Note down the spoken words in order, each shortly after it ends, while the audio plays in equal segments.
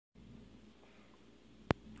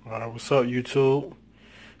Alright, what's up YouTube?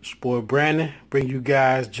 It's your boy Brandon. Bring you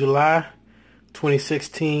guys July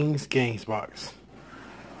 2016's GainzBox.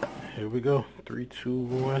 Here we go. 3, 2,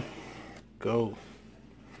 1, go.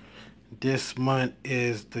 This month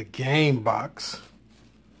is the GainzBox.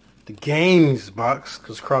 The GainzBox,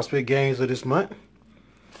 because CrossFit Games are this month.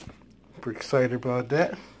 Pretty excited about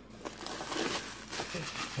that.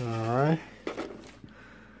 Alright.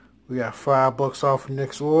 We got $5 off the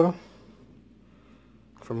next order.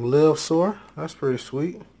 From Live Sore. That's pretty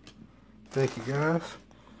sweet. Thank you guys.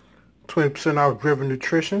 20% off Driven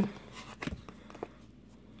Nutrition.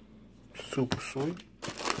 Super sweet.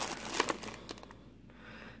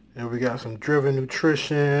 And we got some Driven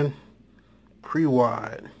Nutrition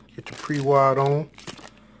pre-wide. Get your pre-wide on.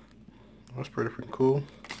 That's pretty freaking cool.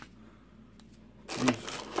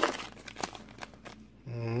 Jesus.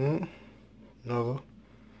 Another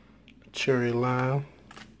cherry lime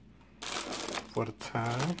for the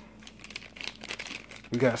time.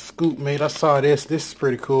 We got Scoop Mate. I saw this. This is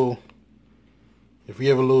pretty cool. If you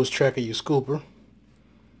ever lose track of your scooper.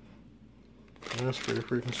 That's pretty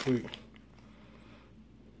freaking sweet.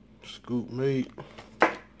 Scoop Mate.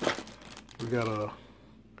 We got a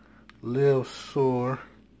Live Sore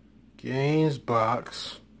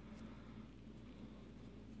GainzBox.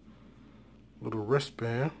 Little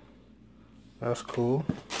wristband. That's cool.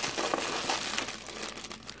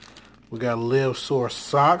 We got Live Sore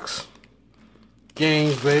socks.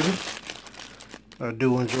 Gainz, baby. I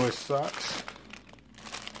do enjoy socks.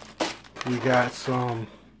 We got some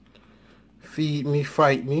Feed Me,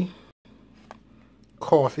 Fight Me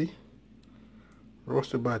coffee.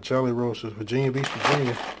 Roasted by Jolly Roasters, Virginia Beach,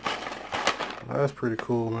 Virginia. That's pretty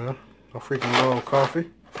cool, man. I freaking love coffee.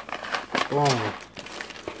 Boom.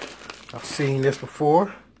 I've seen this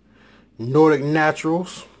before. Nordic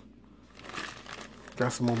Naturals.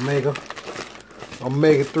 Got some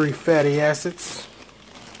omega-3 fatty acids,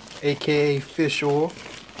 aka fish oil.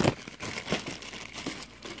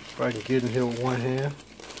 If I can get in here with one hand.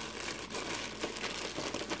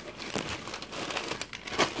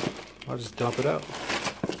 I'll just dump it out.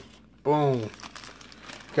 Boom.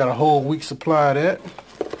 Got a whole week supply of that.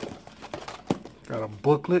 Got a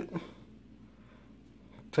booklet.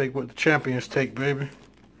 Take what the champions take, baby.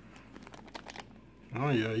 Oh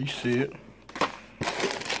yeah, you see it.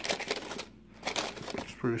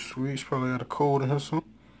 It's pretty sweet. It's probably got a code in here something.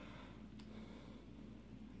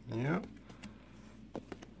 Yep.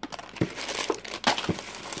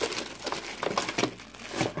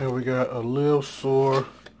 And we got a Live Sore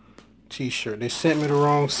t-shirt. They sent me the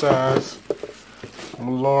wrong size. I'm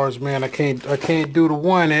a large man. I can't do the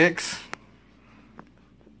 1X.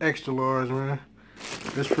 Extra large, man.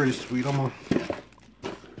 It's pretty sweet. I'm gonna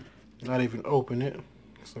not even open it.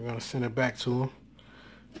 So I'm gonna send it back to him.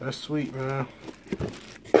 That's sweet, man.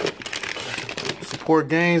 Support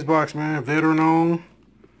GainzBox, man. Veteran owned.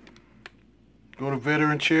 Go to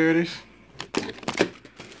veteran charities.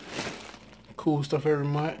 Cool stuff every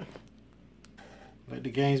month. Let the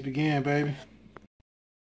games begin, baby.